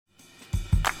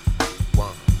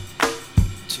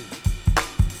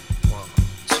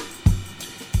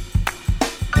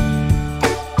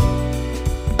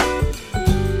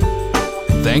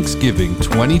Thanksgiving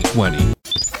 2020.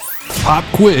 Pop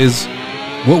quiz.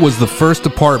 What was the first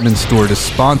department store to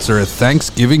sponsor a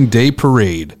Thanksgiving Day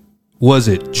parade? Was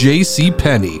it J.C.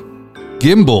 Penney,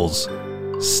 Gimbels,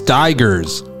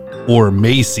 Steigers, or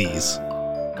Macy's?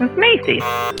 It's Macy's.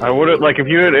 I would have,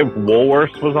 if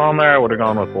Woolworths was on there, I would have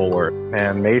gone with Woolworths.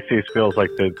 And Macy's feels like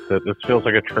this feels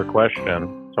like a trick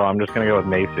question, so I'm just gonna go with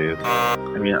Macy's.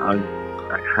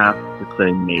 I have to say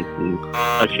Macy's.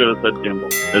 I should have said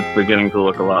Gimbels. It's beginning to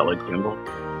look a lot like Gimbels.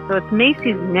 So it's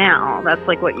Macy's now. That's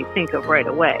what you think of right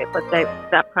away, but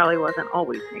that probably wasn't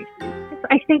always Macy's.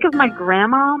 I think of my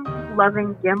grandma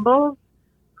loving Gimbels,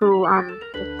 who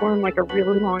was born a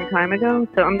really long time ago.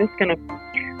 So I'm just gonna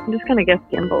guess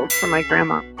Gimbels for my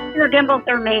grandma. Either Gimbels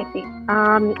or Macy's.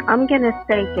 I'm gonna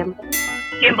say Gimbels.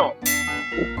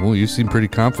 Gimbels. Well, you seem pretty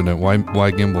confident. Why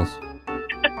Gimbels?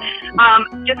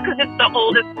 Just because it's the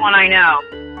oldest one I know.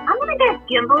 I'm gonna guess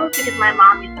Gimbels because my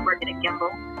mom used to work at a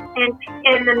Gimbels,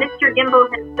 and the Mr. Gimbels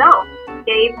himself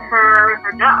gave her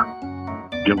job.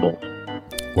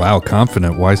 Gimbels. Wow,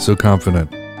 confident. Why so confident?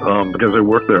 Because I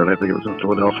worked there, and I think it was in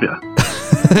Philadelphia.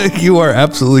 You are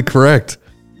absolutely correct.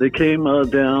 They came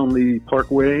down the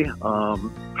Parkway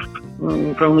from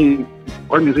the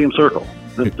Art Museum Circle,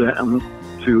 down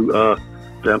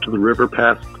to the river,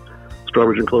 past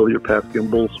Strawbridge and Clothier, past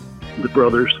Gimbels, the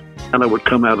brothers, and I would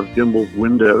come out of Gimbels'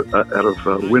 window,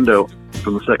 window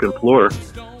from the second floor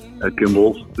at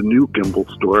Gimbels, the new Gimbels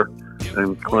store,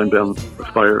 and climb down the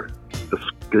fire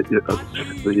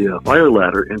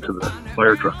ladder into the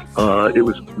fire truck. It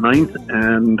was 9th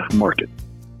and Market.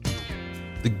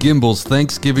 The Gimbels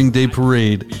Thanksgiving Day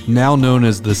Parade, now known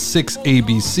as the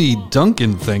 6ABC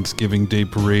Duncan Thanksgiving Day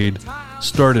Parade,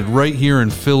 started right here in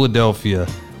Philadelphia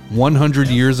 100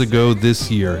 years ago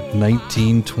this year,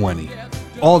 1920.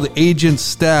 All the agents,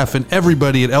 staff, and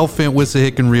everybody at Elfant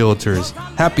Wissahickon Realtors,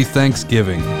 happy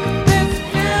Thanksgiving.